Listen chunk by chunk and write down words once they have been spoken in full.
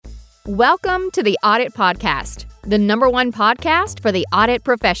Welcome to the Audit Podcast, the #1 podcast for the audit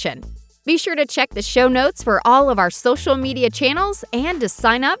profession. Be sure to check the show notes for all of our social media channels and to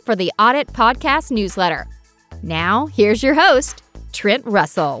sign up for the Audit Podcast newsletter. Now, here's your host, Trent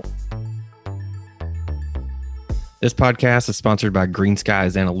Russell. This podcast is sponsored by Green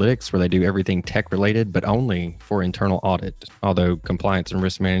Skies Analytics, where they do everything tech-related, but only for internal audit. Although compliance and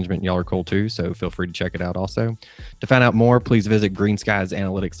risk management, y'all are cool too, so feel free to check it out also. To find out more, please visit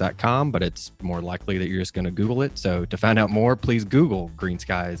greenskiesanalytics.com, but it's more likely that you're just going to Google it. So to find out more, please Google Green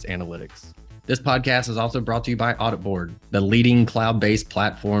Skies Analytics. This podcast is also brought to you by Audit Board, the leading cloud-based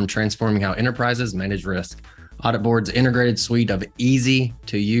platform transforming how enterprises manage risk. Audit Board's integrated suite of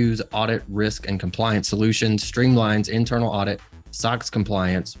easy-to-use audit, risk, and compliance solutions streamlines internal audit, SOX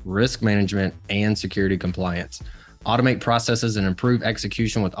compliance, risk management, and security compliance. Automate processes and improve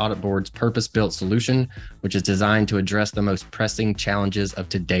execution with Audit Board's purpose-built solution, which is designed to address the most pressing challenges of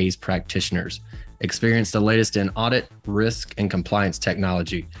today's practitioners. Experience the latest in audit, risk, and compliance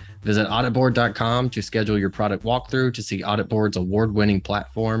technology. Visit auditboard.com to schedule your product walkthrough to see Audit Board's award-winning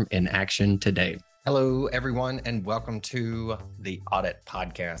platform in action today. Hello, everyone, and welcome to the Audit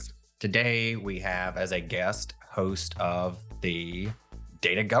Podcast. Today, we have as a guest host of the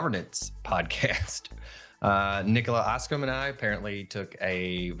Data Governance Podcast. Nicola, Askham, and I apparently took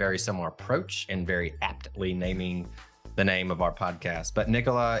a very similar approach in very aptly naming the name of our podcast. But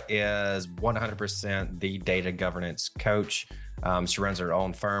Nicola is 100% the data governance coach. She runs her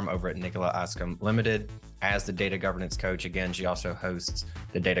own firm over at Nicola Askham Limited. As the data governance coach, again, she also hosts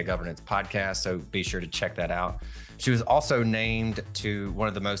the Data Governance Podcast, so be sure to check that out. She was also named to one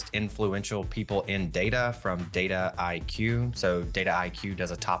of the most influential people in data from Data IQ. So Data IQ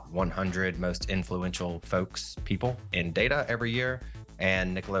does a top 100 most influential people in data every year,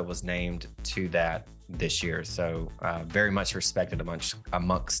 and Nicola was named to that this year. So very much respected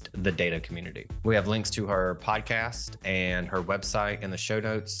amongst the data community. We have links to her podcast and her website in the show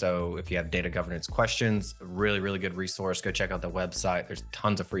notes. So if you have data governance questions, really, really good resource. Go check out the website. There's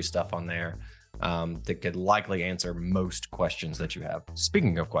tons of free stuff on there that could likely answer most questions that you have.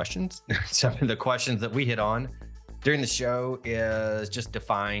 Speaking of questions, some of the questions that we hit on during the show is just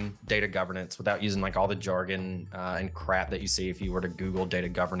define data governance without using like all the jargon and crap that you see if you were to Google data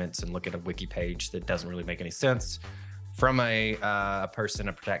governance and look at a wiki page that doesn't really make any sense. From a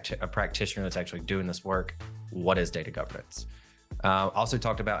practitioner that's actually doing this work, what is data governance? Also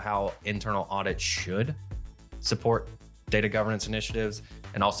talked about how internal audit should support data governance initiatives,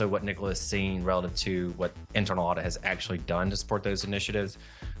 and also what Nicola has seen relative to what internal audit has actually done to support those initiatives.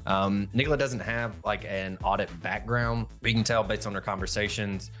 Nicola doesn't have like an audit background. We can tell based on her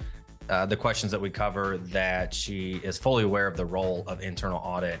conversations, the questions that we cover, that she is fully aware of the role of internal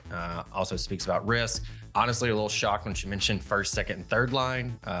audit. Also speaks about risk. Honestly, a little shocked when she mentioned first, second, and third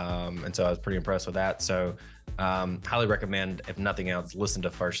line. And so I was pretty impressed with that. So highly recommend, if nothing else, listen to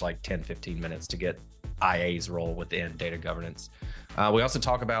first like 10, 15 minutes to get IA's role within data governance. We also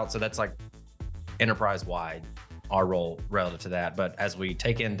talk about, so that's like enterprise-wide, our role relative to that. But as we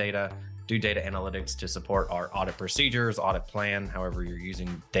take in data, do data analytics to support our audit procedures, audit plan, however you're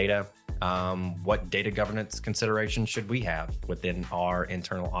using data, what data governance considerations should we have within our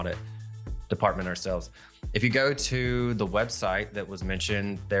internal audit department ourselves? If you go to the website that was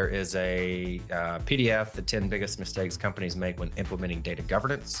mentioned, there is a PDF, the 10 biggest mistakes companies make when implementing data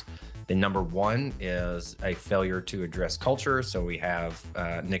governance. The number one is a failure to address culture. So we have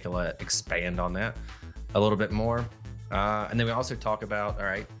Nicola expand on that a little bit more. And then we also talk about, all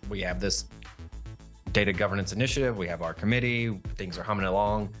right, we have this data governance initiative, we have our committee, things are humming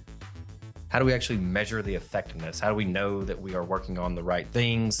along. How do we actually measure the effectiveness? How do we know that we are working on the right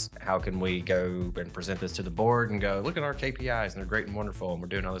things? How can we go and present this to the board and go, look at our KPIs and they're great and wonderful and we're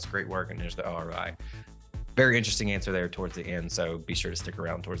doing all this great work and here's the ROI. Very interesting answer there towards the end. So be sure to stick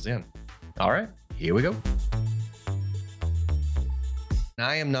around towards the end. All right, here we go.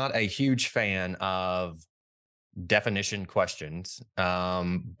 I am not a huge fan of definition questions,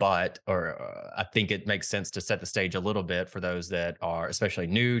 but I think it makes sense to set the stage a little bit for those that are especially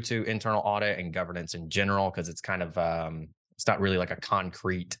new to internal audit and governance in general, because it's kind of, it's not really like a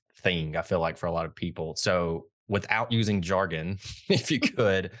concrete thing, I feel like, for a lot of people. So without using jargon, if you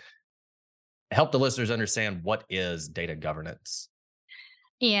could help the listeners understand what is data governance.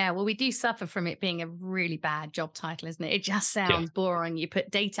 Yeah, well, we do suffer from it being a really bad job title, isn't it? It just sounds boring. You put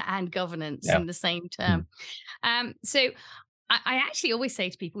data and governance in the same term. So I actually always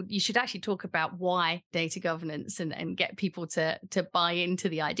say to people, you should actually talk about why data governance and get people to buy into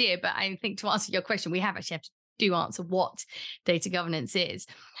the idea. But I think to answer your question, we have to do answer what data governance is.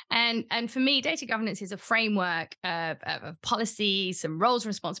 And for me, data governance is a framework of policies, some roles,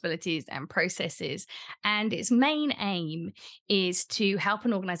 responsibilities, and processes. And its main aim is to help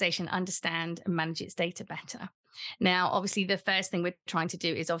an organization understand and manage its data better. Now, obviously, the first thing we're trying to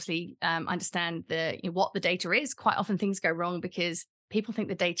do is obviously understand what the data is. Quite often things go wrong because people think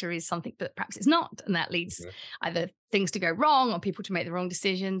the data is something that perhaps it's not. And that leads either things to go wrong or people to make the wrong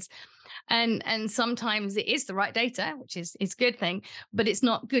decisions. And sometimes it is the right data, which is a good thing, but it's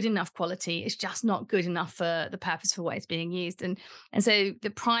not good enough quality. It's just not good enough for the purpose for what it's being used. And so the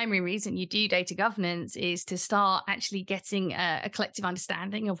primary reason you do data governance is to start actually getting a collective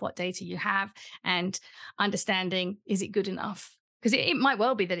understanding of what data you have and understanding, is it good enough? Because it might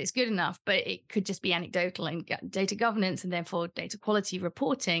well be that it's good enough, but it could just be anecdotal. And data governance and therefore data quality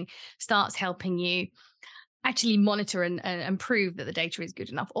reporting starts helping you actually monitor and prove that the data is good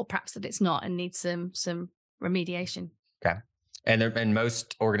enough, or perhaps that it's not and needs some remediation. Okay. And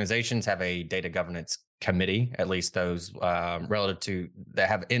most organizations have a data governance committee, at least those relative to that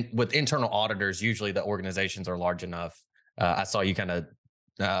have with internal auditors. Usually the organizations are large enough. I saw you kind of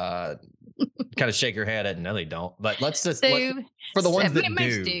shake your head at no, they don't. But for the ones that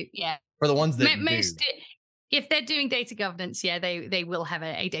do, yeah. For the ones that most do. If they're doing data governance, yeah, they will have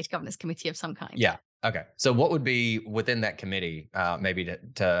a data governance committee of some kind. Yeah. Okay. So what would be within that committee, maybe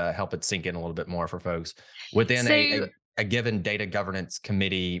to help it sink in a little bit more for folks, within a given data governance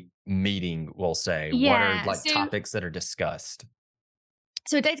committee meeting, we'll say, what are topics that are discussed?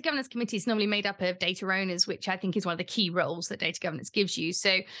 So a data governance committee is normally made up of data owners, which I think is one of the key roles that data governance gives you.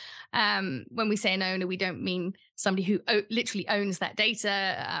 So when we say an owner, we don't mean somebody who literally owns that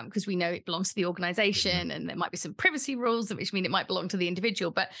data, because we know it belongs to the organization and there might be some privacy rules, which mean it might belong to the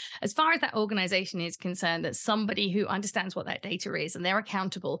individual. But as far as that organization is concerned, that's somebody who understands what that data is and they're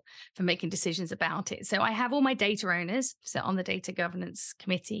accountable for making decisions about it. So I have all my data owners sit on the data governance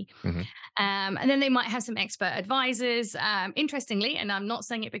committee. And then they might have some expert advisors. Interestingly, and I'm not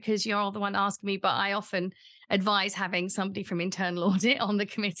saying it because you're the one asking me, but I often advise having somebody from internal audit on the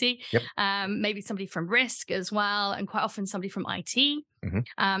committee, maybe somebody from risk as well, and quite often somebody from IT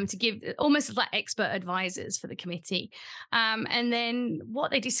to give almost like expert advisors for the committee. And then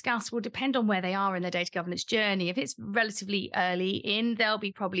what they discuss will depend on where they are in their data governance journey. If it's relatively early in, they'll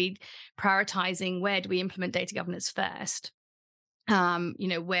be probably prioritizing where do we implement data governance first.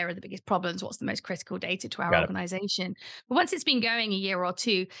 Where are the biggest problems? What's the most critical data to our organization? But once it's been going a year or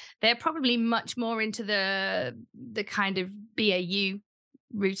two, they're probably much more into the kind of BAU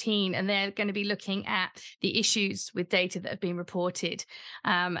routine, and they're going to be looking at the issues with data that have been reported.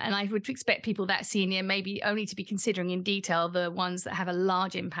 And I would expect people that senior maybe only to be considering in detail the ones that have a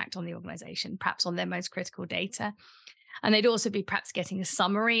large impact on the organization, perhaps on their most critical data. And they'd also be perhaps getting a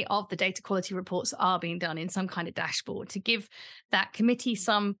summary of the data quality reports that are being done in some kind of dashboard to give that committee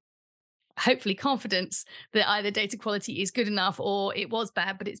some, hopefully, confidence that either data quality is good enough or it was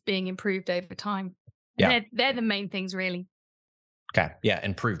bad, but it's being improved over time. Yeah. They're the main things, really. Okay. Yeah.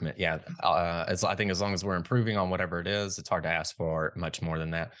 Improvement. Yeah. I think as long as we're improving on whatever it is, it's hard to ask for much more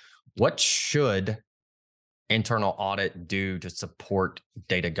than that. What should internal audit do to support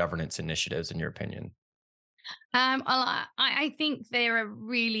data governance initiatives, in your opinion? I think they're a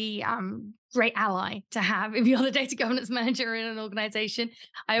really great ally to have if you're the data governance manager in an organization.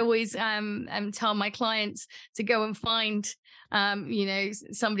 I always tell my clients to go and find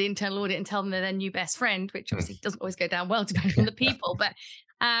somebody internal audit and tell them they're their new best friend, which obviously doesn't always go down well depending on the people. But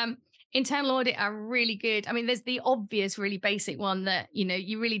internal audit are really good. I mean, there's the obvious, really basic one that,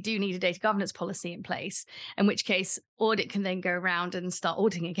 you really do need a data governance policy in place, in which case audit can then go around and start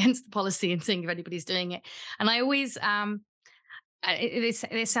auditing against the policy and seeing if anybody's doing it. And I always,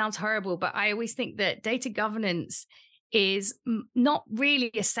 it sounds horrible, but I always think that data governance is not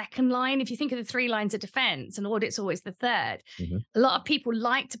really a second line. If you think of the 3 lines of defense, and audit's always the third, a lot of people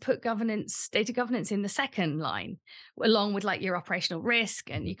like to put data governance in the second line, along with like your operational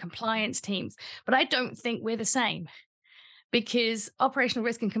risk and your compliance teams. But I don't think we're the same, because operational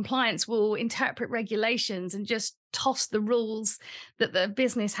risk and compliance will interpret regulations and just toss the rules that the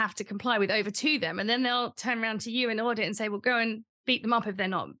business have to comply with over to them. And then they'll turn around to you in audit and say, well, go and beat them up if they're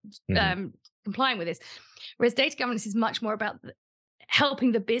not complying with this. Whereas data governance is much more about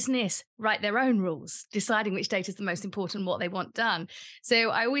helping the business write their own rules, deciding which data is the most important, what they want done.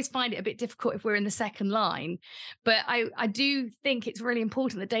 So I always find it a bit difficult if we're in the second line, but I do think it's really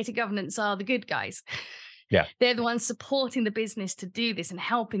important that data governance are the good guys. Yeah. They're the ones supporting the business to do this and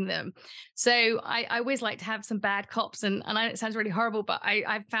helping them. So I always like to have some bad cops. And I know it sounds really horrible, but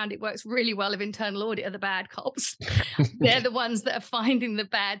I've found it works really well if internal audit are the bad cops. They're the ones that are finding the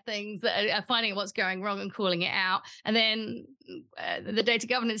bad things, that are finding what's going wrong and calling it out. And then the data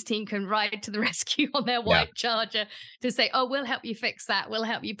governance team can ride to the rescue on their white charger to say, oh, we'll help you fix that. We'll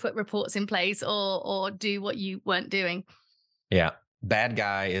help you put reports in place or do what you weren't doing. Yeah. Bad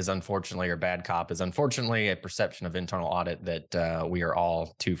guy is unfortunately, or bad cop is unfortunately a perception of internal audit that we are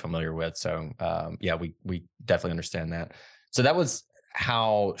all too familiar with. So yeah, we definitely understand that. So that was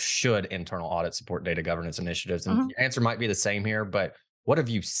how should internal audit support data governance initiatives? And your answer might be the same here, but what have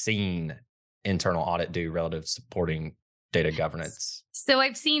you seen internal audit do relative to supporting data governance? So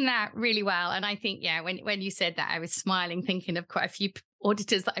I've seen that really well. And I think, yeah, when you said that, I was smiling, thinking of quite a few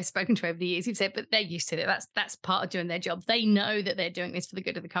auditors that I've spoken to over the years who've said, but they're used to it. That's part of doing their job. They know that they're doing this for the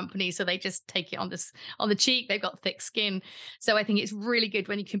good of the company. So they just take it on the cheek. They've got thick skin. So I think it's really good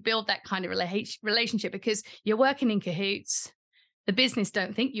when you can build that kind of relationship, because you're working in cahoots. The business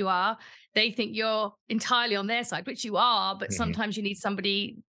don't think you are. They think you're entirely on their side, which you are, but sometimes you need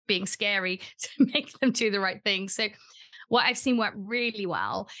somebody being scary to make them do the right thing. So what I've seen work really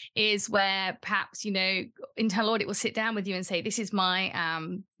well is where perhaps, internal audit will sit down with you and say, this is my,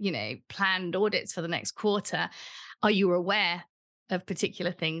 planned audits for the next quarter. Are you aware of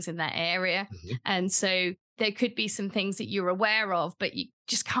particular things in that area? And so there could be some things that you're aware of, but you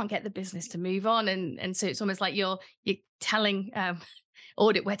just can't get the business to move on. And so it's almost like you're telling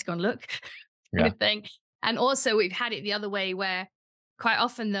audit where to go and look kind of thing. And also we've had it the other way where quite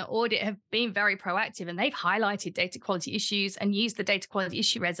often the audit have been very proactive and they've highlighted data quality issues and used the data quality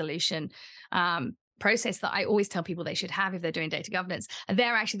issue resolution process that I always tell people they should have if they're doing data governance. And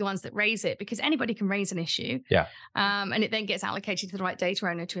they're actually the ones that raise it, because anybody can raise an issue. And it then gets allocated to the right data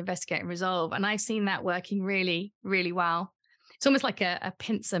owner to investigate and resolve. And I've seen that working really, really well. It's almost like a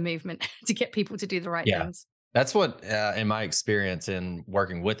pincer movement to get people to do the right things. That's what, in my experience in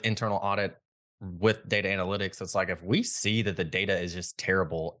working with internal audit, with data analytics, it's like if we see that the data is just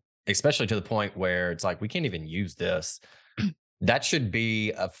terrible, especially to the point where it's like we can't even use this, that should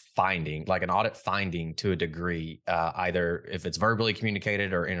be a finding, like an audit finding to a degree, either if it's verbally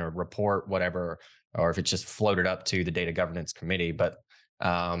communicated or in a report, whatever, or if it's just floated up to the data governance committee. But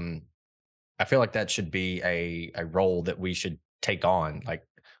I feel like that should be a role that we should take on. Like,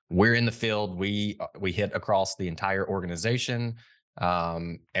 we're in the field, we hit across the entire organization.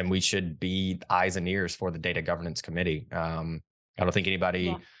 And we should be eyes and ears for the data governance committee. I don't think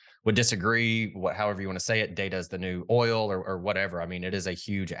anybody would disagree. However you want to say it, data is the new oil or whatever. I mean, it is a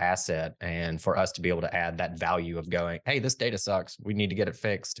huge asset. And for us to be able to add that value of going, hey, this data sucks, we need to get it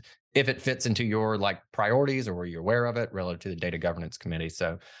fixed, if it fits into your priorities or were you aware of it relative to the data governance committee.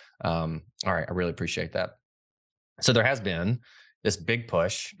 So, all right, I really appreciate that. So there has been this big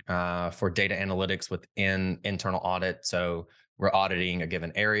push for data analytics within internal audit. So we're auditing a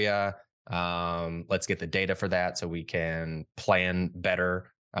given area. Let's get the data for that so we can plan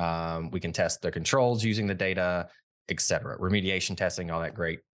better. We can test the controls using the data, et cetera. Remediation testing, all that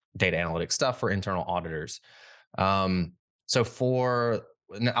great data analytics stuff for internal auditors. So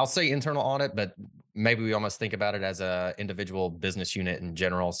I'll say internal audit, but maybe we almost think about it as a individual business unit in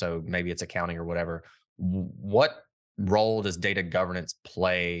general. So maybe it's accounting or whatever. What role does data governance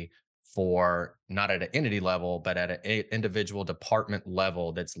play for, not at an entity level, but at an individual department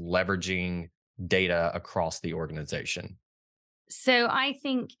level that's leveraging data across the organization? So I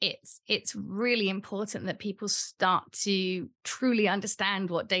think it's really important that people start to truly understand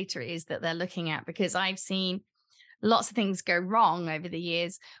what data is that they're looking at, because I've seen lots of things go wrong over the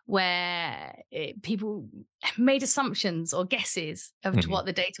years where people made assumptions or guesses of what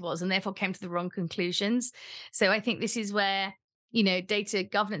the data was and therefore came to the wrong conclusions. So I think this is where, data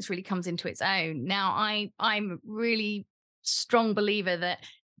governance really comes into its own. Now, I'm really strong believer that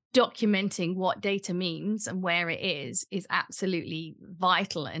documenting what data means and where it is absolutely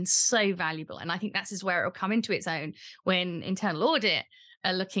vital and so valuable. And I think that is where it'll come into its own when internal audit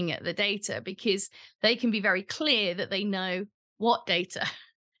are looking at the data, because they can be very clear that they know what data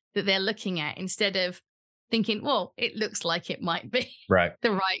that they're looking at, instead of thinking, well, it looks like it might be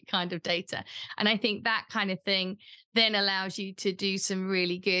the right kind of data. And I think that kind of thing then allows you to do some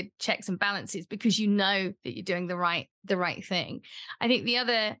really good checks and balances, because you know that you're doing the right thing. I think the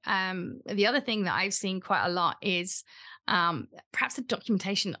other thing that I've seen quite a lot is perhaps the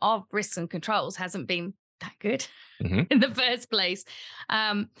documentation of risks and controls hasn't been that good in the first place.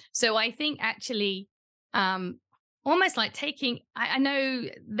 So I think actually almost like I know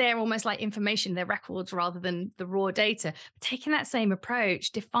they're almost like information, they're records rather than the raw data, but taking that same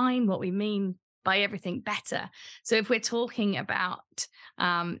approach, define what we mean by everything better. So if we're talking about,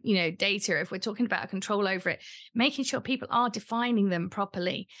 data, if we're talking about control over it, making sure people are defining them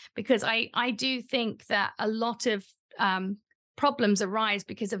properly, because I do think that a lot of problems arise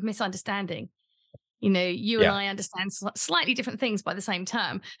because of misunderstanding. You and I understand slightly different things by the same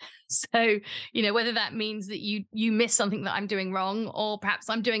term. So, whether that means that you miss something that I'm doing wrong, or perhaps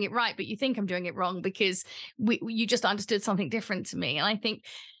I'm doing it right, but you think I'm doing it wrong because you just understood something different to me. And I think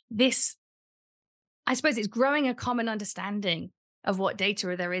I suppose it's growing a common understanding of what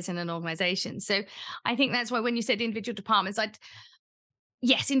data there is in an organization. So I think that's why when you said individual departments,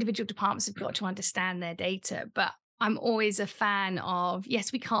 yes, individual departments have got to understand their data, but I'm always a fan of,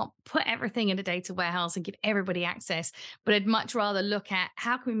 yes, we can't put everything in a data warehouse and give everybody access, but I'd much rather look at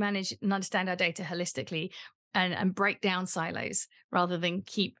how can we manage and understand our data holistically and break down silos rather than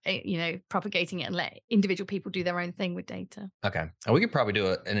keep, propagating it and let individual people do their own thing with data. Okay. And we could probably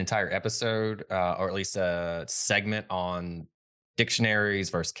do an entire episode or at least a segment on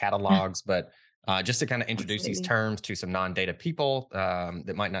dictionaries versus catalogs, but just to kind of introduce these terms to some non-data people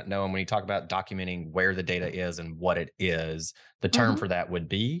that might not know them. When you talk about documenting where the data is and what it is, the term for that would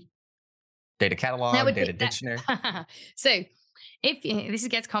be data catalog, data dictionary. So if this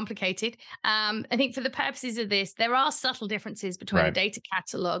gets complicated, I think for the purposes of this, there are subtle differences between a data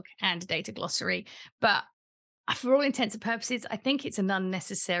catalog and a data glossary. But for all intents and purposes, I think it's an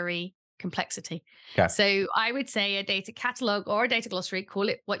unnecessary complexity. Okay. So I would say a data catalog or a data glossary, call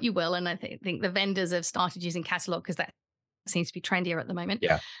it what you will. And I think the vendors have started using catalog because that seems to be trendier at the moment.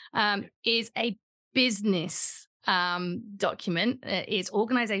 Yeah. Is a business document, is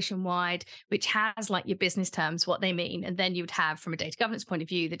organization wide, which has like your business terms, what they mean. And then you would have, from a data governance point of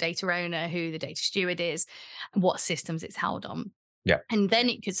view, the data owner, who the data steward is, and what systems it's held on. Yeah. And then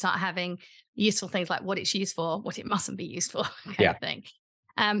it could start having useful things like what it's used for, what it mustn't be used for, kind of thing.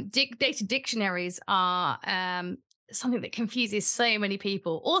 Data dictionaries are something that confuses so many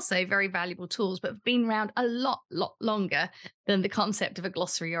people. Also very valuable tools, but have been around a lot longer than the concept of a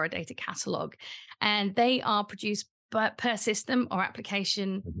glossary or a data catalog. And they are produced per system or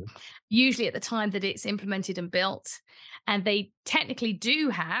application, usually at the time that it's implemented and built. And they technically do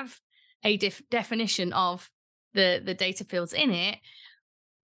have a definition of the data fields in it.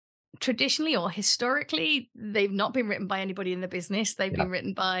 Traditionally or historically, they've not been written by anybody in the business. They've been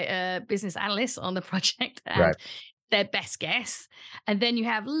written by a business analyst on the project and their best guess. And then you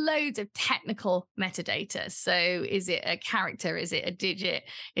have loads of technical metadata. So is it a character? Is it a digit?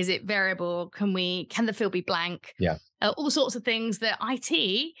 Is it variable? Can the field be blank? Yeah. All sorts of things that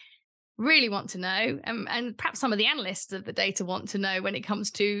IT really want to know, and perhaps some of the analysts of the data want to know when it comes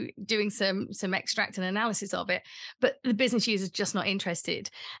to doing some extract and analysis of it, but the business user is just not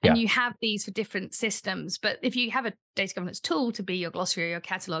interested. And you have these for different systems, but if you have a data governance tool to be your glossary or your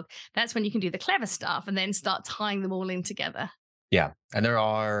catalog, that's when you can do the clever stuff and then start tying them all in together. Yeah. And there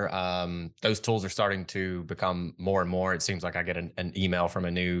are, those tools are starting to become more and more. It seems like I get an email from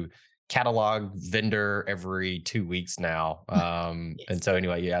a new catalog vendor every 2 weeks now. And so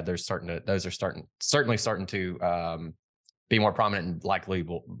anyway, those are certainly starting to be more prominent, and likely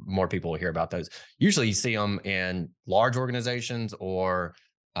more people will hear about those. Usually you see them in large organizations or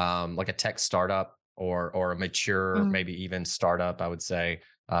like a tech startup or a mature, maybe even startup, I would say.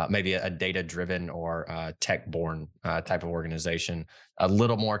 Maybe a data-driven or tech-born type of organization. A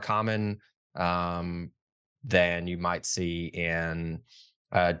little more common than you might see in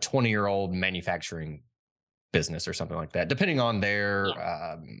a 20-year-old manufacturing business or something like that, depending on their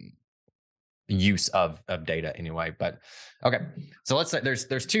use of data anyway. But okay, so let's say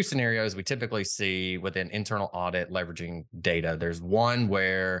there's two scenarios we typically see within internal audit leveraging data. There's one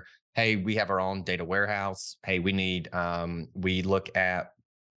where, hey, we have our own data warehouse. Hey, we look at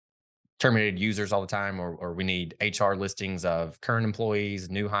terminated users all the time, or we need HR listings of current employees,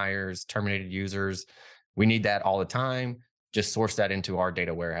 new hires, terminated users. We need that all the time. Just source that into our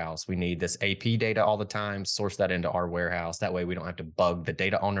data warehouse. We need this AP data all the time. Source that into our warehouse. That way we don't have to bug the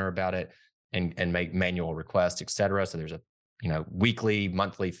data owner about it and make manual requests, et cetera. So there's a weekly,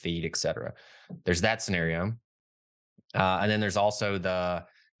 monthly feed, et cetera. There's that scenario. And then there's also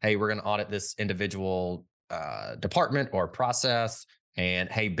hey, we're going to audit this individual department or process. And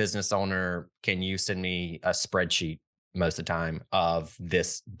hey, business owner, can you send me a spreadsheet most of the time of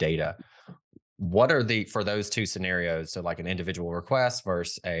this data? What are for those two scenarios? So like an individual request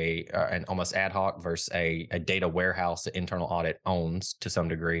versus an almost ad hoc versus a data warehouse that internal audit owns to some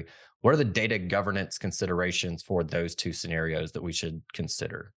degree. What are the data governance considerations for those two scenarios that we should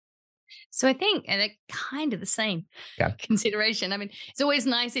consider? So I think they're kind of the same consideration. I mean, it's always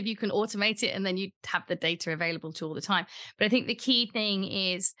nice if you can automate it and then you have the data available to all the time. But I think the key thing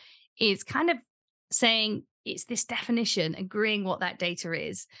is kind of saying it's this definition, agreeing what that data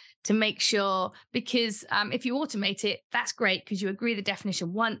is to make sure, because if you automate it, that's great because you agree the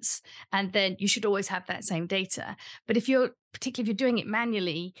definition once and then you should always have that same data. But particularly if you're doing it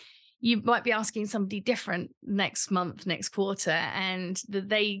manually, you might be asking somebody different next month, next quarter, and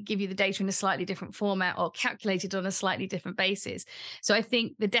they give you the data in a slightly different format or calculated on a slightly different basis. So I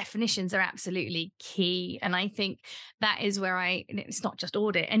think the definitions are absolutely key. And I think that is where it's not just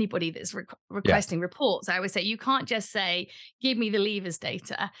audit, anybody that's requesting reports. I always say, you can't just say, give me the levers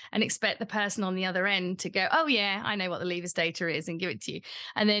data and expect the person on the other end to go, oh yeah, I know what the levers data is and give it to you.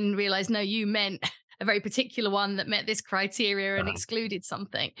 And then realize, no, you meant a very particular one that met this criteria and excluded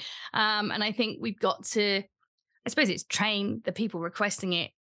something. And I think we've got to, I suppose it's train the people requesting it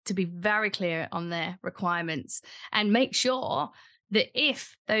to be very clear on their requirements and make sure that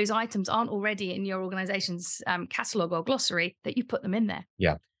if those items aren't already in your organization's catalog or glossary, that you put them in there.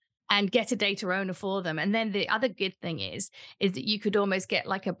 Yeah. And get a data owner for them. And then the other good thing is that you could almost get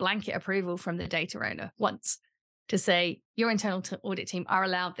like a blanket approval from the data owner once, to say your internal audit team are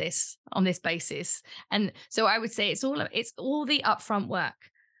allowed this on this basis. And so I would say it's all the upfront work.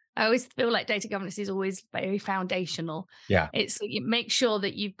 I always feel like data governance is always very foundational. Yeah. You make sure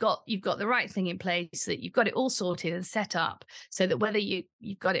that you've got the right thing in place, that you've got it all sorted and set up so that whether you've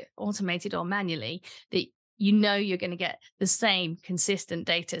got it automated or manually, that you know you're going to get the same consistent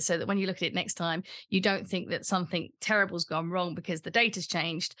data so that when you look at it next time, you don't think that something terrible's gone wrong because the data's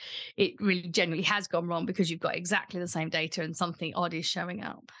changed. It really generally has gone wrong because you've got exactly the same data and something odd is showing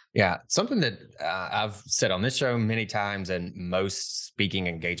up. Yeah, something that I've said on this show many times and most speaking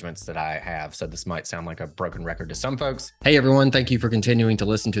engagements that I have, so this might sound like a broken record to some folks. Hey everyone, thank you for continuing to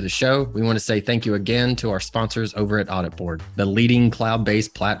listen to the show. We want to say thank you again to our sponsors over at Audit Board, the leading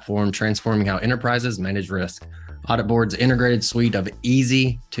cloud-based platform transforming how enterprises manage risk. Audit Board's integrated suite of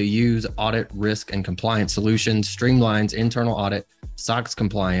easy-to-use audit, risk, and compliance solutions streamlines internal audit, SOX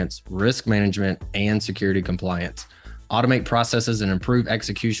compliance, risk management, and security compliance. Automate processes and improve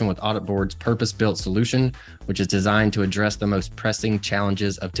execution with Audit Board's purpose-built solution, which is designed to address the most pressing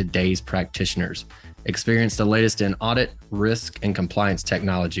challenges of today's practitioners. Experience the latest in audit, risk, and compliance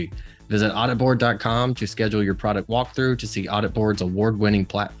technology. Visit auditboard.com to schedule your product walkthrough to see Audit Board's award-winning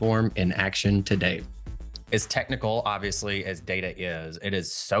platform in action today. As technical, obviously, as data is, it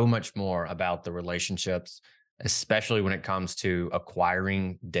is so much more about the relationships, especially when it comes to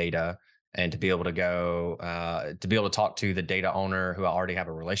acquiring data and to be able to go, to be able to talk to the data owner who I already have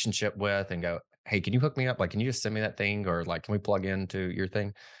a relationship with and go, hey, can you hook me up? Like, can you just send me that thing? Or like, can we plug into your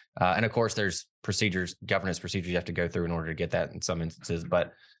thing? And of course, there's governance procedures you have to go through in order to get that in some instances.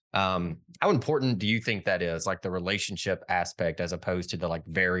 But how important do you think that is, like the relationship aspect as opposed to the like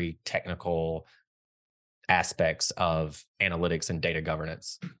very technical aspects of analytics and data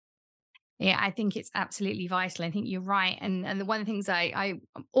governance? Yeah, I think it's absolutely vital. I think you're right. And one of the things I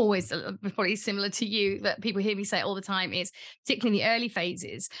always, probably similar to you, that people hear me say all the time is, particularly in the early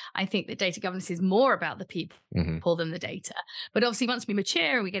phases, I think that data governance is more about the people than the data. But obviously once we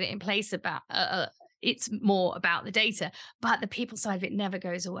mature and we get it in place, it's more about the data. But the people side of it never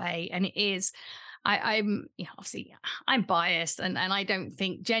goes away. And it is, I'm obviously I'm biased and I don't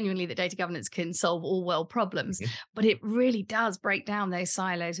think genuinely that data governance can solve all world problems, but it really does break down those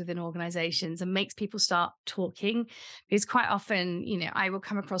silos within organizations and makes people start talking. Because quite often, I will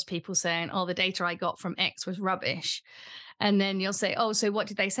come across people saying, oh, the data I got from X was rubbish. And then you'll say, oh, so what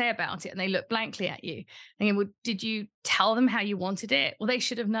did they say about it? And they look blankly at you. And well, did you tell them how you wanted it? Well, they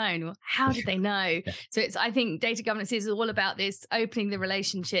should have known. Well, how did they know? So I think data governance is all about this, opening the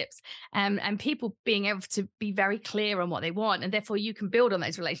relationships and people being able to be very clear on what they want. And therefore you can build on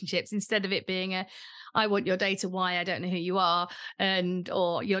those relationships instead of it being I want your data, why? I don't know who you are,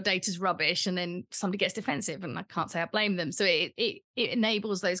 or your data's rubbish. And then somebody gets defensive and I can't say I blame them. So it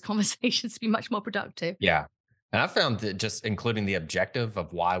enables those conversations to be much more productive. Yeah. And I found that just including the objective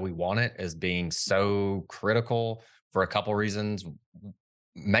of why we want it as being so critical for a couple of reasons.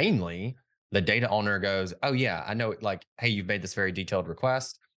 Mainly, the data owner goes, oh yeah, I know, like, hey, you've made this very detailed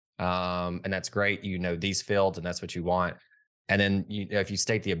request. And that's great. You know these fields and that's what you want. And then if you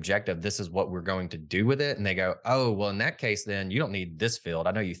state the objective, this is what we're going to do with it. And they go, oh, well, in that case, then you don't need this field.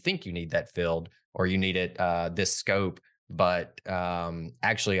 I know you think you need that field or you need it, this scope. But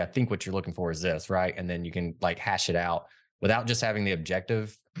actually, I think what you're looking for is this, right? And then you can like hash it out without just having the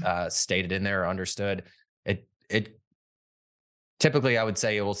objective stated in there or understood. It typically, I would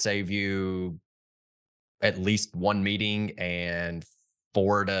say it will save you at least one meeting and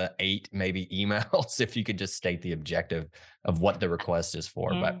 4 to 8 maybe emails if you could just state the objective of what the request is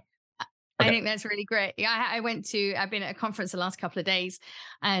for. But I think that's really great. Yeah, I've been at a conference the last couple of days,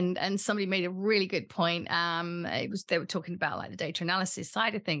 and somebody made a really good point. They were talking about like the data analysis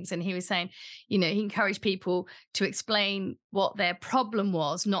side of things, and he was saying, he encouraged people to explain what their problem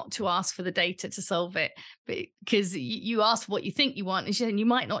was, not to ask for the data to solve it, because you ask for what you think you want, and you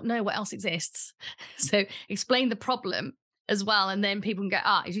might not know what else exists. So explain the problem as well, and then people can go,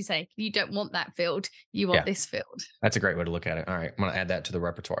 as you say, you don't want that field, you want this field. That's a great way to look at it. All right, I'm going to add that to the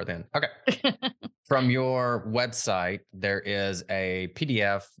repertoire then. Okay. From your website, there is a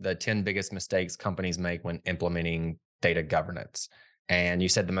PDF, the 10 biggest mistakes companies make when implementing data governance. And you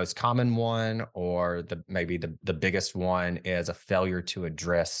said the most common one, or maybe the biggest one, is a failure to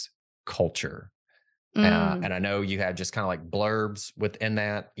address culture. And I know you have just kind of like blurbs within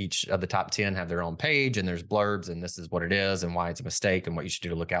that. Each of the top 10 have their own page, and there's blurbs, and this is what it is and why it's a mistake and what you should do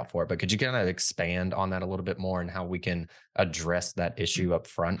to look out for it. But could you kind of expand on that a little bit more and how we can address that issue up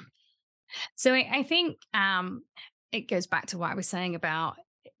front? So I think it goes back to what I was saying about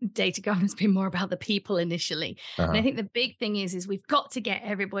data governance being more about the people initially. And I think the big thing is we've got to get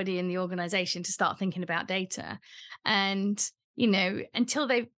everybody in the organization to start thinking about data. And, until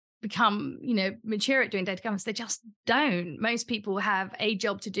they've become, mature at doing data governance, they just don't. Most people have a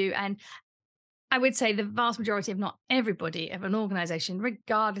job to do. And I would say the vast majority, if not everybody of an organization,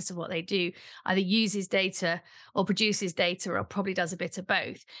 regardless of what they do, either uses data or produces data or probably does a bit of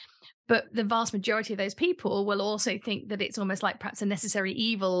both. But the vast majority of those people will also think that it's almost like perhaps a necessary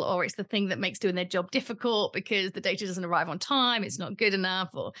evil, or it's the thing that makes doing their job difficult because the data doesn't arrive on time, it's not good enough,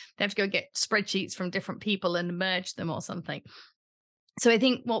 or they have to go get spreadsheets from different people and merge them or something. So I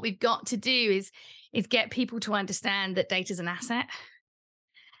think what we've got to do is get people to understand that data is an asset,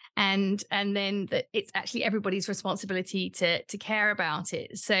 and then that it's actually everybody's responsibility to care about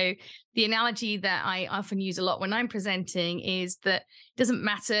it. So the analogy that I often use a lot when I'm presenting is that it doesn't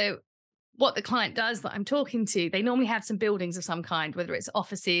matter what the client does that I'm talking to, they normally have some buildings of some kind, whether it's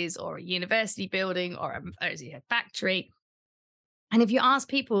offices or a university building or a factory. And if you ask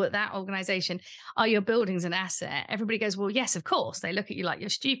people at that organization, are your buildings an asset? Everybody goes, well, yes, of course. They look at you like you're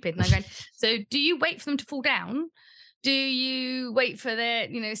stupid. And I'm going, so do you wait for them to fall down? Do you wait for their,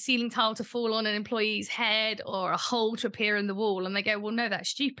 ceiling tile to fall on an employee's head or a hole to appear in the wall? And they go, well, no, that's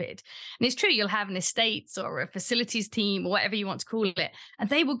stupid. And it's true. You'll have an estates or a facilities team or whatever you want to call it. And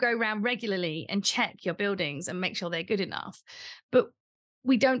they will go around regularly and check your buildings and make sure they're good enough. But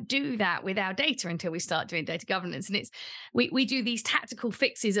we don't do that with our data until we start doing data governance. And we do these tactical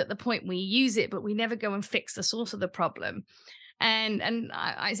fixes at the point we use it, but we never go and fix the source of the problem. And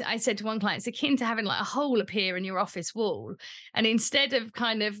I said to one client, it's akin to having like a hole appear in your office wall. And instead of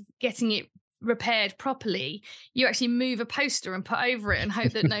kind of getting it repaired properly, you actually move a poster and put over it and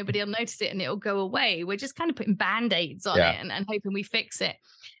hope that nobody will notice it and it'll go away. We're just kind of putting band-aids on it and hoping we fix it.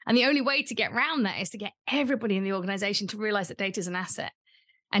 And the only way to get around that is to get everybody in the organization to realize that data is an asset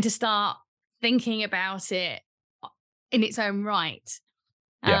and to start thinking about it in its own right.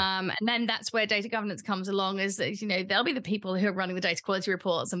 And then that's where data governance comes along, as they'll be the people who are running the data quality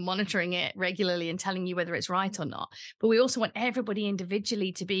reports and monitoring it regularly and telling you whether it's right or not. But we also want everybody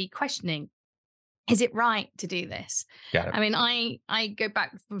individually to be questioning, is it right to do this? I mean, I go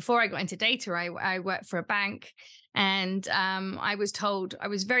back before I got into data, I worked for a bank, and I was told I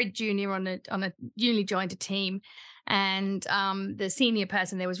was very junior on a newly joined a team. And the senior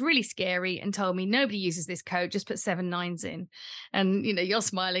person there was really scary and told me, nobody uses this code, just put 7 nines in. And, you're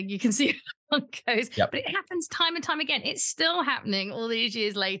smiling, you can see how it goes. But it happens time and time again. It's still happening all these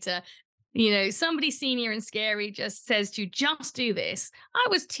years later. Somebody senior and scary just says to you, just do this. I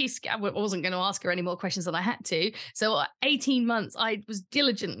was too scared. I wasn't going to ask her any more questions than I had to. So 18 months, I was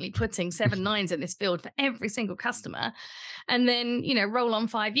diligently putting 7 nines in this field for every single customer. And then, roll on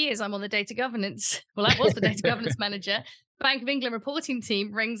 5 years, I'm on the data governance. Well, I was the data governance manager. Bank of England reporting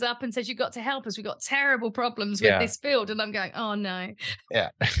team rings up and says, you've got to help us. We've got terrible problems with this field. And I'm going, oh no.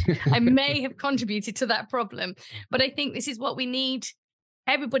 I may have contributed to that problem. But I think this is what we need.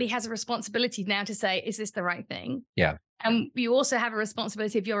 Everybody has a responsibility now to say, is this the right thing? And you also have a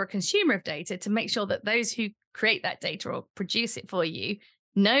responsibility, if you're a consumer of data, to make sure that those who create that data or produce it for you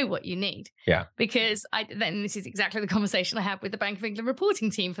know what you need. Because then this is exactly the conversation I had with the Bank of England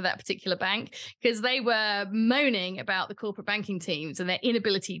reporting team for that particular bank, because they were moaning about the corporate banking teams and their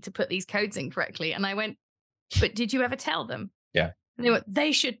inability to put these codes in correctly. And I went, but did you ever tell them? And they went,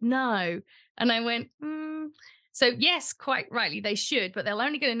 they should know. And I went, So yes, quite rightly, they should, but they're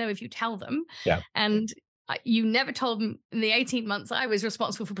only going to know if you tell them. And you never told them in the 18 months I was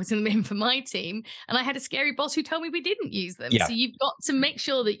responsible for putting them in for my team. And I had a scary boss who told me we didn't use them. So you've got to make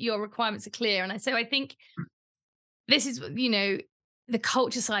sure that your requirements are clear. And so I think this is, the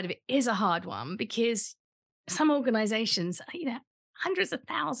culture side of it is a hard one because some organizations, hundreds of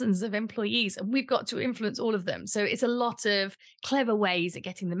thousands of employees, and we've got to influence all of them. So it's a lot of clever ways of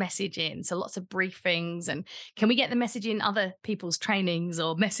getting the message in. So lots of briefings, and can we get the message in other people's trainings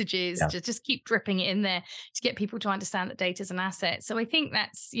or messages? Yeah. Just keep dripping it in there to get people to understand that data is an asset. So I think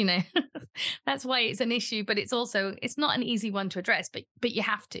that's, that's why it's an issue, but it's not an easy one to address, but you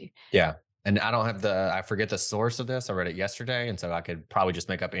have to. Yeah. And I forget the source of this. I read it yesterday. And so I could probably just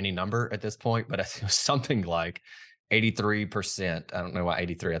make up any number at this point, but it was something like 83%. I don't know why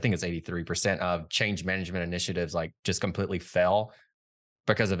 83. I think it's 83% of change management initiatives like just completely fell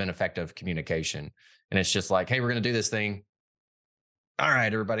because of ineffective communication. And it's just like, hey, we're going to do this thing. All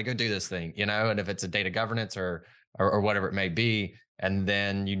right, everybody, go do this thing, and if it's a data governance or whatever it may be, and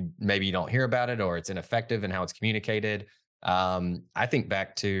then maybe you don't hear about it, or it's ineffective in how it's communicated. I think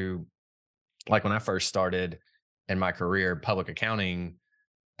back to like when I first started in my career, public accounting,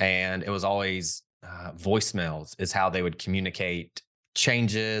 and it was always voicemails is how they would communicate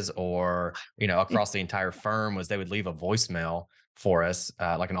changes, or across the entire firm was they would leave a voicemail for us,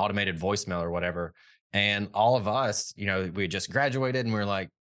 like an automated voicemail or whatever. And all of us, we had just graduated and we we're like,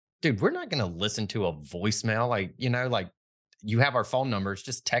 dude, we're not going to listen to a voicemail. Like, like you have our phone numbers,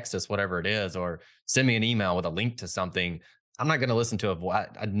 just text us whatever it is, or send me an email with a link to something. I'm not going to listen to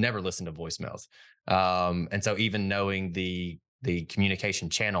I'd never listen to voicemails. And so even knowing the communication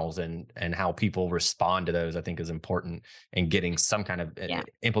channels and how people respond to those, I think is important in getting some kind of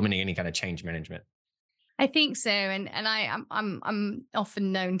implementing any kind of change management. I think so, and I'm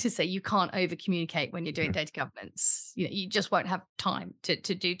often known to say you can't over communicate when you're doing data governance. You just won't have time to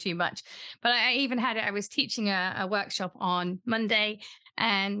do too much. But I was teaching a workshop on Monday,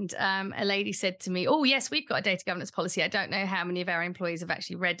 and a lady said to me, "Oh yes, we've got a data governance policy. I don't know how many of our employees have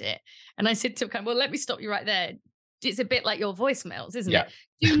actually read it." And I said to her, "Well, let me stop you right there. It's a bit like your voicemails, isn't it?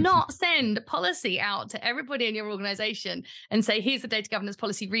 Do not send a policy out to everybody in your organization and say, here's the data governance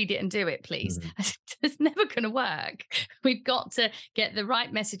policy, read it and do it, please." It's never going to work. We've got to get the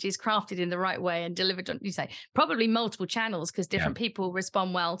right messages crafted in the right way and delivered on, probably multiple channels, because different people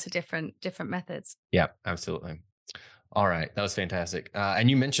respond well to different methods. Yeah, absolutely. All right. That was fantastic.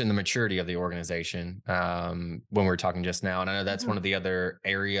 And you mentioned the maturity of the organization when we were talking just now. And I know that's one of the other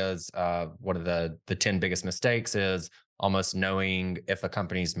areas. One of the 10 biggest mistakes is almost knowing if a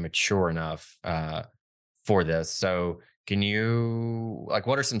company's mature enough for this. So can you,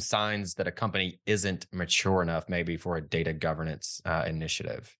 what are some signs that a company isn't mature enough maybe for a data governance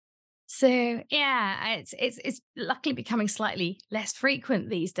initiative? So it's luckily becoming slightly less frequent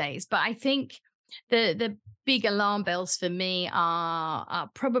these days, but I think the big alarm bells for me are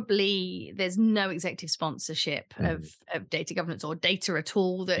probably there's no executive sponsorship of data governance or data at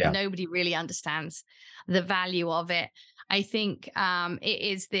all, that nobody really understands the value of it. I think it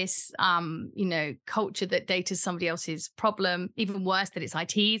is this, culture that data is somebody else's problem, even worse, that it's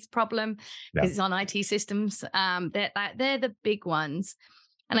IT's problem because it's on IT systems. They're the big ones.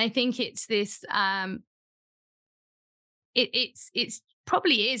 And I think it's this, it's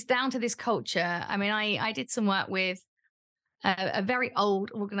probably is down to this culture. I mean, I did some work with a very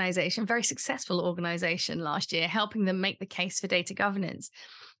old organization, very successful organization last year, helping them make the case for data governance.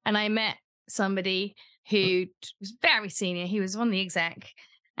 And I met somebody who was very senior. He was on the exec,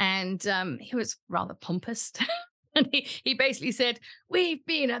 and he was rather pompous. And he basically said, we've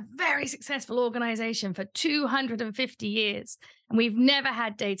been a very successful organization for 250 years, and we've never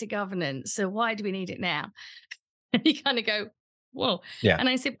had data governance. So why do we need it now? And you kind of go, whoa. Yeah. And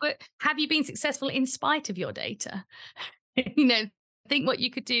I said, but have you been successful in spite of your data? Think what you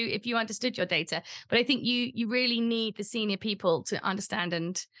could do if you understood your data. But I think you really need the senior people to understand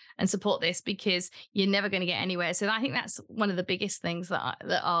and support this, because you're never going to get anywhere. So I think that's one of the biggest things that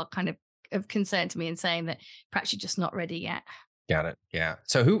are kind of concern to me, in saying that perhaps you're just not ready yet. Got it. Yeah.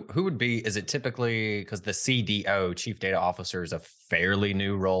 So who would be, is it typically, because the CDO, Chief Data Officer, is a fairly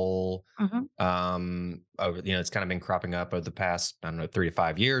new role. It's kind of been cropping up over the past, 3 to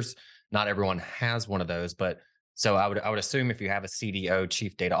 5 years. Not everyone has one of those, but so I would assume if you have a CDO,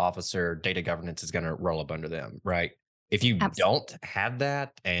 Chief Data Officer, data governance is going to roll up under them, right? If you don't have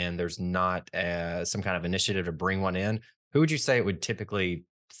that, and there's not some kind of initiative to bring one in, who would you say it would typically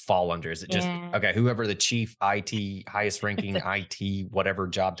fall under? Is it just, okay, whoever the chief IT, highest ranking IT, whatever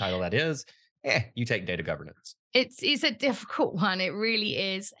job title that is you take data governance. It's a difficult one. It really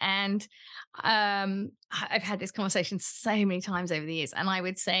is. And I've had this conversation so many times over the years, and I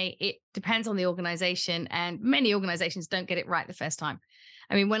would say it depends on the organization, and many organizations don't get it right the first time.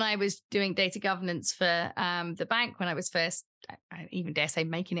 I mean, when I was doing data governance for the bank, when I was first, I even dare say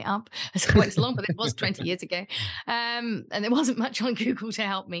making it up, it's quite long, but it was 20 years ago. And there wasn't much on Google to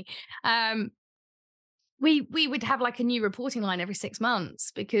help me. We would have like a new reporting line every 6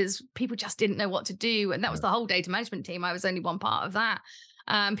 months because people just didn't know what to do. And that was the whole data management team. I was only one part of that.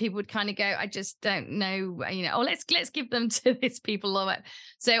 People would kind of go, I just don't know, let's give them to this people.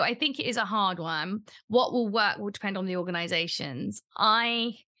 So I think it is a hard one. What will work will depend on the organizations.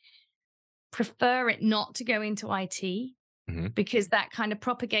 I prefer it not to go into IT because that kind of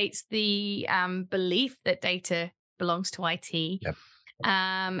propagates the belief that data belongs to IT. Yep.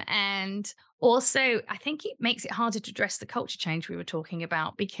 And also, I think it makes it harder to address the culture change we were talking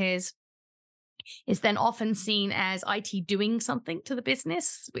about, because it's then often seen as IT doing something to the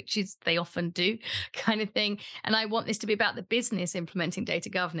business, which is they often do, kind of thing. And I want this to be about the business implementing data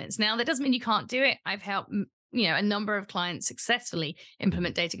governance. Now, that doesn't mean you can't do it. I've helped a number of clients successfully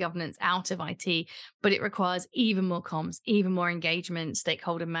implement data governance out of IT, but it requires even more comms, even more engagement,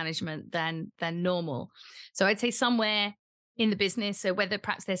 stakeholder management than normal. So I'd say somewhere in the business, so whether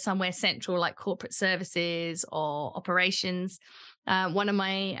perhaps there's somewhere central like corporate services or operations. One of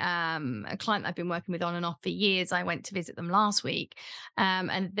my a client I've been working with on and off for years, I went to visit them last week,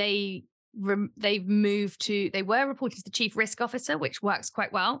 and they've moved to, they were reporting to the chief risk officer, which works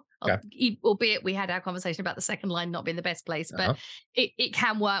quite well. Okay. Albeit we had our conversation about the second line not being the best place, but it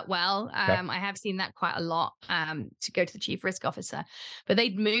can work well. I have seen that quite a lot, to go to the chief risk officer, but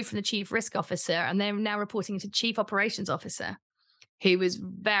they'd moved from the chief risk officer and they're now reporting to chief operations officer, who was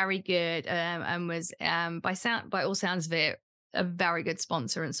very good, and was by all sounds of it, a very good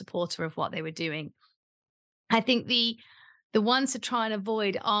sponsor and supporter of what they were doing. I think the ones to try and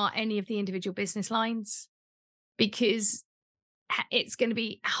avoid are any of the individual business lines, because it's going to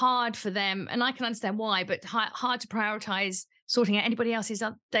be hard for them, and I can understand why, but hard to prioritize sorting out anybody else's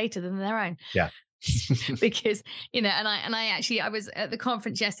data than their own. Yeah. Because I was at the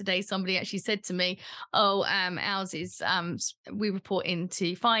conference yesterday, somebody actually said to me, ours is we report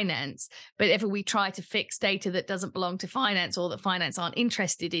into finance, but if we try to fix data that doesn't belong to finance or that finance aren't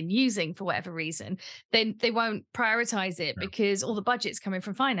interested in using for whatever reason, then they won't prioritize it because all the budget's coming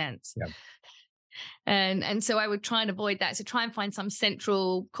from finance. And so I would try and avoid that. So try and find some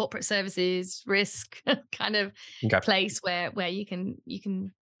central corporate services risk kind of place where you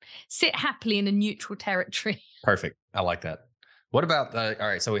can sit happily in a neutral territory. Perfect. I like that. What about all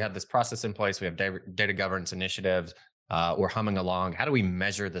right, so we have this process in place. We have data governance initiatives. We're humming along. How do we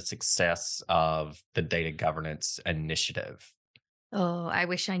measure the success of the data governance initiative? Oh, I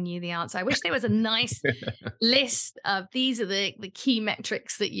wish I knew the answer. I wish there was a nice list of these are the key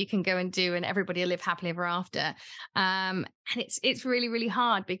metrics that you can go and do and everybody will live happily ever after. And it's really, really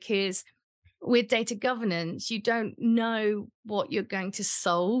hard, because with data governance, you don't know what you're going to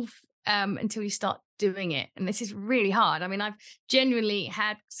solve until you start doing it. And this is really hard. I mean, I've genuinely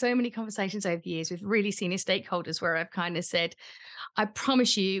had so many conversations over the years with really senior stakeholders where I've kind of said, I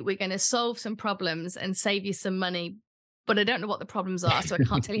promise you, we're going to solve some problems and save you some money, but I don't know what the problems are, so I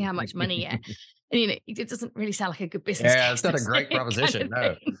can't tell you how much money yet. And it doesn't really sound like a good business case. It's not a great proposition.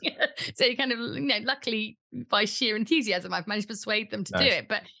 No. So you kind of, luckily by sheer enthusiasm, I've managed to persuade them to do it.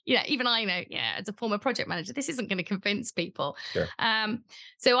 But even I know, as a former project manager, this isn't going to convince people. Sure.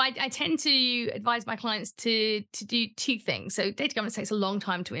 So I tend to advise my clients to do two things. So data governance takes a long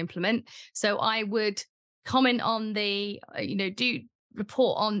time to implement. So I would comment on the,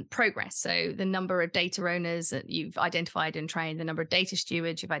 report on progress. So the number of data owners that you've identified and trained, the number of data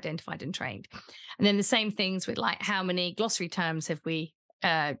stewards you've identified and trained. And then the same things with like how many glossary terms have we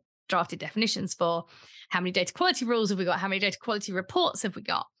drafted definitions for, how many data quality rules have we got, how many data quality reports have we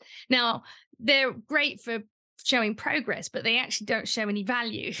got. Now, they're great for showing progress, but they actually don't show any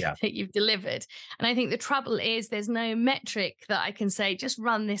value that you've delivered. And I think the trouble is there's no metric that I can say, just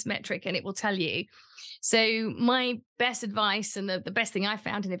run this metric and it will tell you. So my best advice, and the best thing I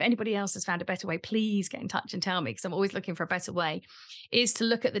found, and if anybody else has found a better way, please get in touch and tell me, because I'm always looking for a better way, is to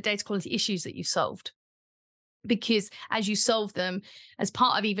look at the data quality issues that you've solved. Because as you solve them, as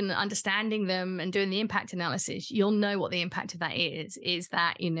part of even understanding them and doing the impact analysis, you'll know what the impact of that is. Is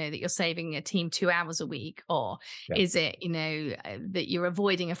that, that you're saving a team 2 hours a week, or is it, that you're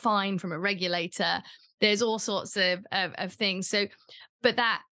avoiding a fine from a regulator? There's all sorts of things. So, but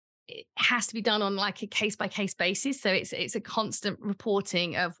that it has to be done on like a case by case basis. So it's a constant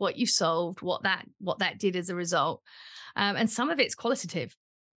reporting of what you solved, what that did as a result. And some of it's qualitative.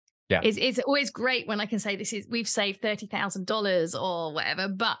 Yeah. It's always great when I can say we've saved $30,000 or whatever,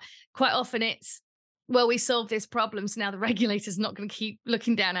 but quite often it's, well, we solved this problem, so now the regulator's not going to keep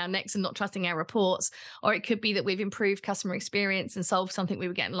looking down our necks and not trusting our reports. Or it could be that we've improved customer experience and solved something we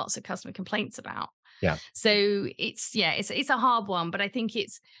were getting lots of customer complaints about. Yeah. So it's a hard one, but I think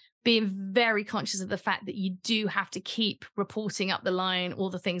it's being very conscious of the fact that you do have to keep reporting up the line all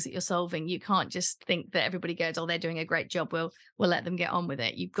the things that you're solving. You can't just think that everybody goes, oh, they're doing a great job, we'll let them get on with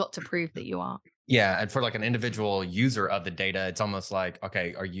it. You've got to prove that you are. Yeah. And for like an individual user of the data, it's almost like,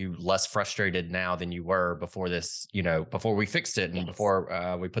 okay, are you less frustrated now than you were before this, before we fixed it and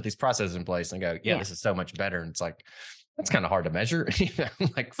before we put these processes in place, and go, this is so much better. And it's like, that's kind of hard to measure.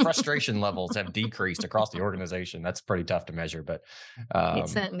 Like frustration levels have decreased across the organization. That's pretty tough to measure, but it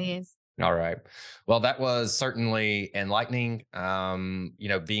certainly is. All right. Well, that was certainly enlightening.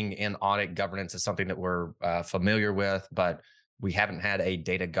 Being in audit governance is something that we're familiar with, but we haven't had a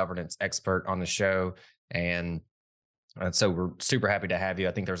data governance expert on the show. And so we're super happy to have you.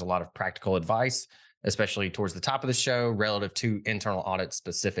 I think there's a lot of practical advice, especially towards the top of the show, relative to internal audit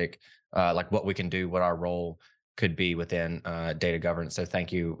specific, like what we can do, what our role could be within data governance. So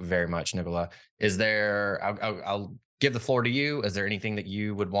thank you very much, Nicola. I'll give the floor to you. Is there anything that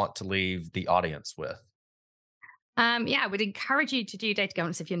you would want to leave the audience with? I would encourage you to do data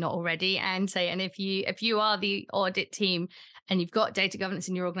governance if you're not already, and if you are the audit team and you've got data governance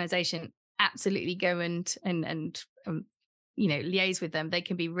in your organization, absolutely go and liaise with them. They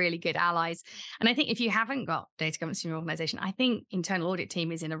can be really good allies. And I think if you haven't got data governance in your organization, I think internal audit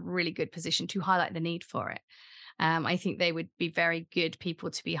team is in a really good position to highlight the need for it. I think they would be very good people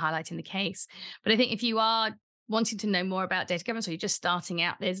to be highlighting the case. But I think if you are wanting to know more about data governance or you're just starting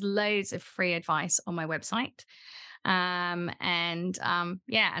out, there's loads of free advice on my website. And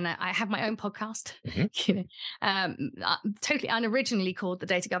I have my own podcast, totally unoriginally called the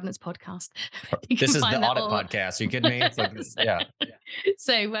Data Governance Podcast. This is the audit podcast. Are you kidding me? It's like this, yeah.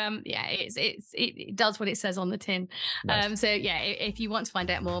 So it does what it says on the tin. Nice. If you want to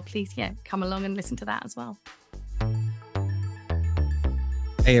find out more, please come along and listen to that as well.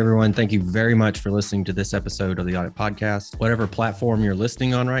 Hey everyone, thank you very much for listening to this episode of the Audit Podcast. Whatever platform you're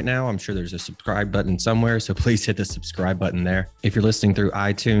listening on right now, I'm sure there's a subscribe button somewhere, so please hit the subscribe button there. If you're listening through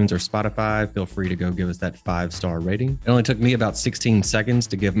iTunes or Spotify, feel free to go give us that 5-star rating. It only took me about 16 seconds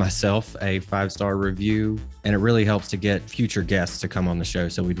to give myself a 5-star review, and it really helps to get future guests to come on the show,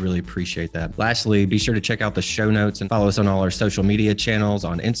 so we'd really appreciate that. Lastly, be sure to check out the show notes and follow us on all our social media channels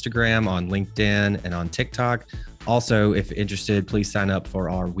on Instagram, on LinkedIn, and on TikTok. Also, if interested, please sign up for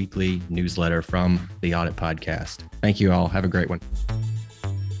our weekly newsletter from the Audit Podcast. Thank you all. Have a great one.